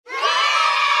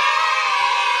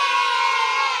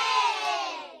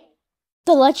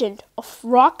The Legend of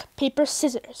Rock, Paper,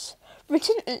 Scissors,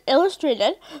 written and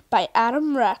illustrated by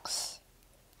Adam Rex.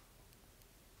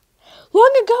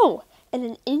 Long ago, in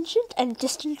an ancient and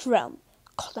distant realm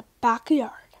called the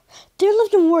Backyard, there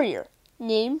lived a warrior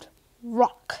named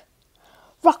Rock.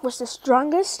 Rock was the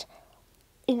strongest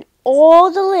in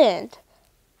all the land,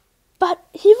 but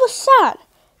he was sad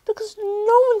because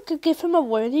no one could give him a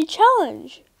worthy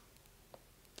challenge.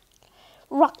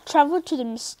 Rock traveled to the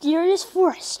mysterious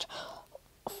forest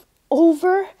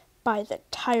over by the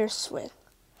tire swing,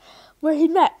 where he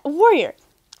met a warrior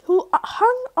who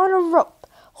hung on a rope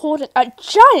holding a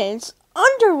giant's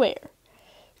underwear.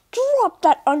 Drop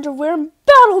that underwear and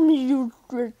battle me, you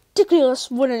ridiculous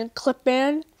wooden clip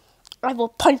man. I will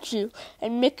punch you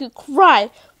and make you cry,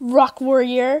 Rock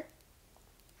Warrior.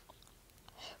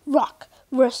 Rock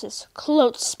versus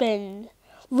Clothespin.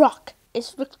 Rock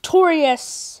is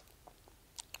victorious.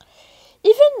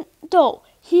 Even though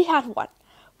he had won,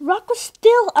 Rock was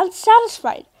still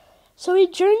unsatisfied, so he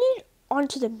journeyed on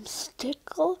to the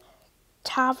mystical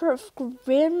tower of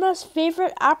Grandma's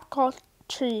favorite apricot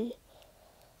tree.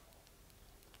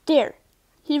 There,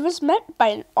 he was met by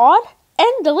an odd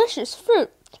and delicious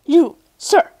fruit. You,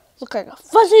 sir, look like a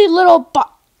fuzzy little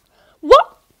bot.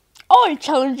 What? I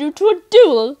challenge you to a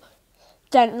duel.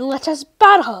 Then let us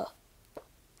battle.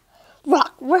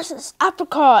 Rock versus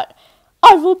apricot.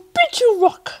 I will beat you,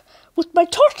 Rock, with my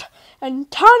tart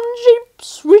and tangy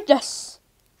sweetness.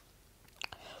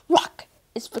 Rock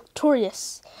is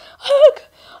victorious. Ugh,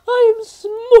 I am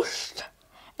smushed,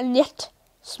 and yet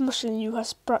smushing you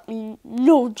has brought me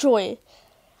no joy.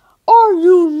 Are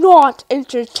you not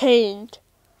entertained?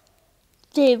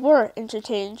 They were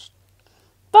entertained,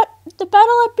 but the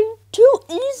battle had been too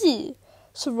easy,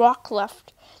 so Rock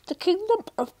left the kingdom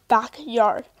of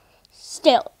Backyard,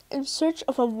 still in search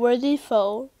of a worthy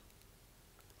foe.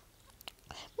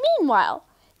 Meanwhile,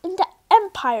 in the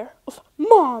empire of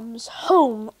Mom's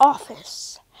home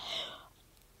office,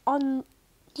 on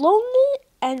lonely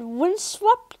and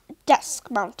windswept Desk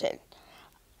Mountain,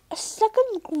 a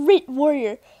second great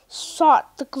warrior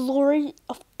sought the glory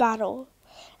of battle,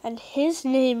 and his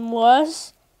name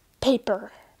was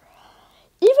Paper.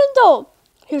 Even though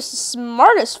he was the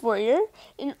smartest warrior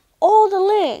in all the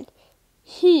land,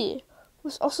 he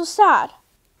was also sad,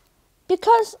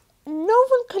 because no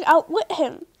one could outwit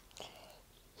him.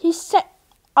 He set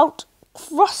out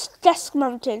across Desk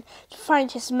Mountain to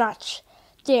find his match.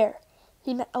 There,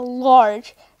 he met a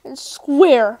large and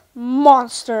square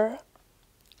monster.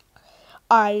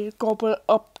 I gobble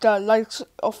up the likes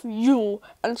of you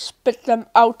and spit them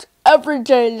out every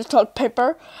day, little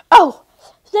Paper. Oh,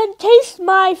 then taste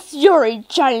my fury,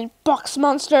 giant box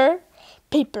monster.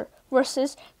 Paper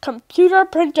versus computer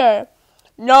printer.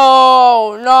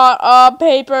 No, not a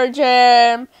paper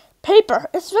jam. Paper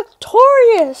is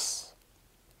victorious.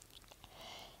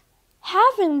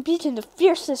 Having beaten the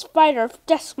fiercest fighter of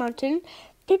Desk Mountain,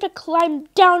 Paper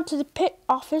climbed down to the pit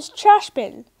of his trash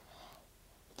bin,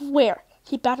 where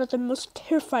he battled the most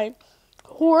terrifying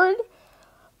horde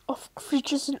of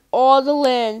creatures in all the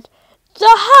land,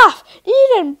 the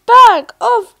half-eaten bag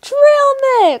of trail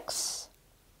mix.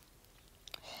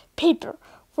 Paper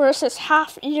versus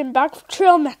half-eaten bag of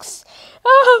trail mix.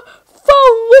 Ah,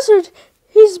 foul wizard!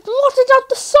 He's blotted out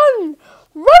the sun!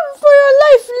 Run for your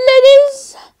life,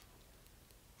 ladies!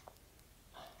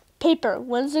 Paper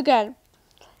wins again.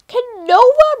 Can no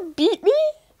one beat me?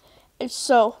 And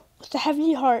so, with a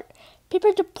heavy heart,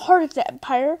 Paper departed the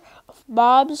empire of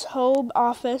Mom's home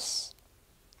office.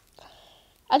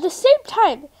 At the same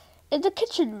time, in the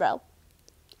kitchen realm,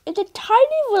 in the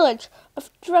tiny village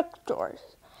of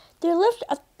Directors, there lived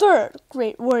a third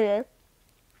great warrior.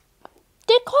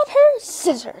 They called her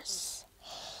Scissors,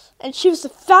 and she was the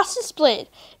fastest blade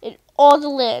in all the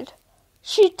land.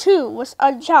 She too was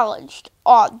unchallenged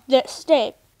on this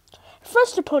day. Her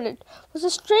first opponent was a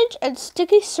strange and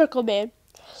sticky circle man.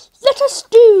 Let us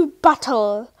do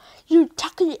battle, you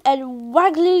tacky and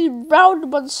waggly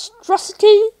round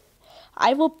monstrosity.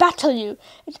 I will battle you,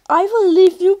 and I will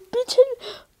leave you beaten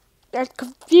and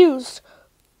confused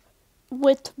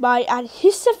with my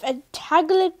adhesive and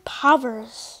tangling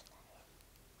powers.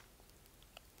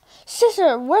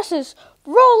 Scissor versus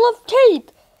roll of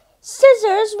tape.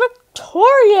 Scissors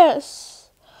victorious.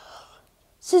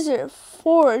 Scissor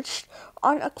forged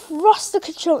on across the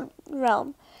kitchen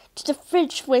realm to the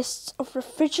fridge wastes of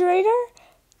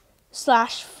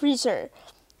refrigerator/freezer.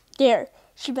 There,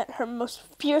 she met her most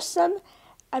fearsome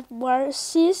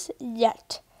adversaries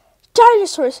yet.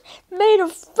 Dinosaurs made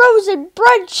of frozen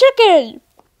bread chicken!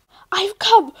 I've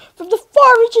come from the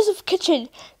far reaches of kitchen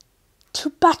to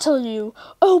battle you,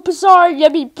 oh bizarre,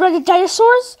 yummy breaded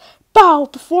dinosaurs! bow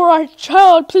before our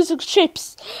child-pleasing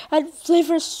shapes and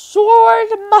flavors sword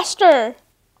master.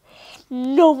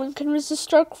 No one can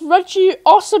resist our crunchy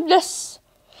awesomeness.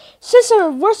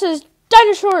 Scissor versus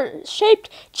dinosaur-shaped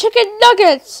chicken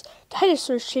nuggets.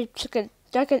 Dinosaur-shaped chicken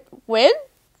nugget win?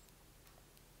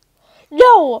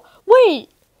 No, wait.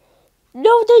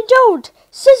 No, they don't.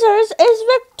 Scissors is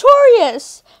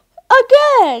victorious.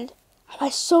 Again. Am I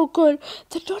so good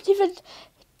that not even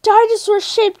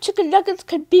dinosaur-shaped chicken nuggets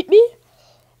can beat me?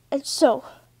 And so,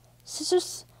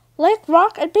 Scissors, like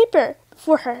rock and paper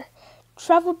before her,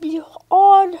 traveled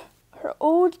beyond her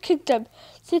own kingdom,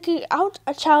 seeking out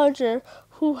a challenger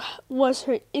who was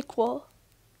her equal.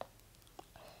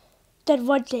 Then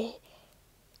one day,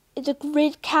 in the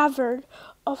great cavern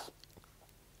of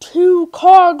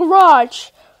two-car garage,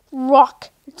 Rock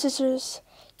and Scissors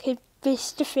came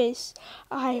face to face.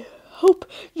 I hope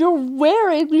you're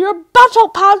wearing your battle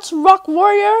pants, Rock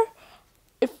Warrior.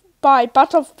 If by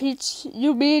battle pants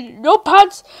you mean no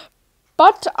pants,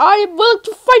 but I am willing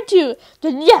to fight you,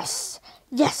 then yes,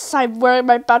 I'm wearing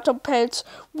my battle pants.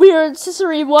 Weird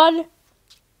Scissory one.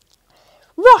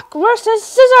 Rock versus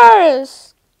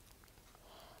Scissors!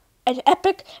 An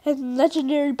epic and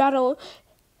legendary battle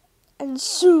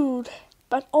ensued,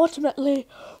 but ultimately,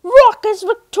 Rock is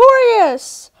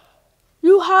victorious!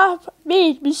 You have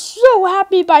made me so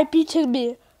happy by beating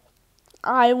me.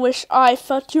 I wish I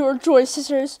felt your joy,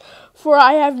 Scissors, for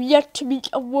I have yet to meet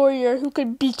a warrior who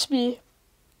can beat me.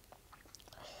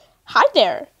 Hi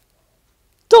there.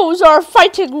 Those are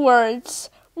fighting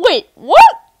words. Wait,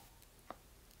 what?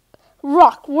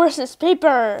 Rock versus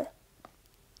paper.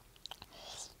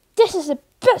 This is the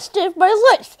best day of my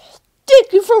life.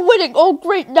 Thank you for winning, oh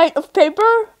great knight of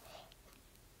paper.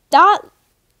 That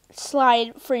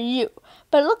slide for you,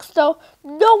 but it looks though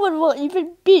no one will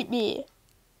even beat me.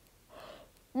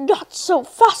 Not so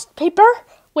fast, paper.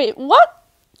 Wait, what?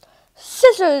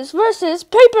 Scissors versus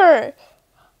paper.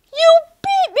 You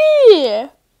beat me!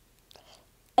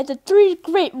 And the three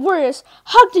great warriors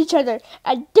hugged each other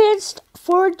and danced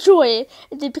for joy,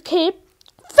 and they became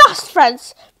fast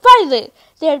friends. Finally,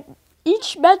 they had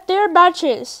each met their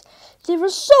matches. They were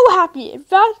so happy, in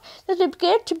fact, that they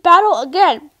began to battle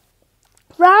again.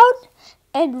 Round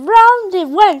and round they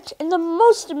went in the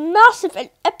most massive and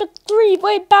epic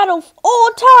three-way battle of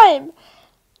all time.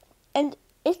 And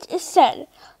it is said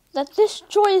that this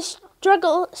joyous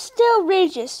struggle still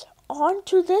rages on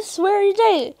to this very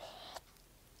day.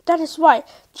 That is why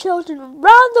children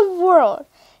around the world,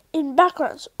 in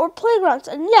backgrounds or playgrounds,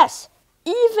 and yes,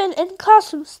 even in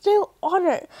classrooms, still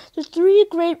honor the three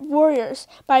great warriors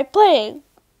by playing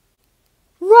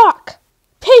rock,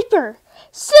 paper,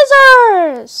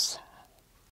 scissors!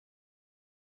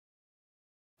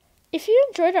 If you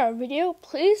enjoyed our video,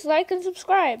 please like and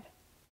subscribe.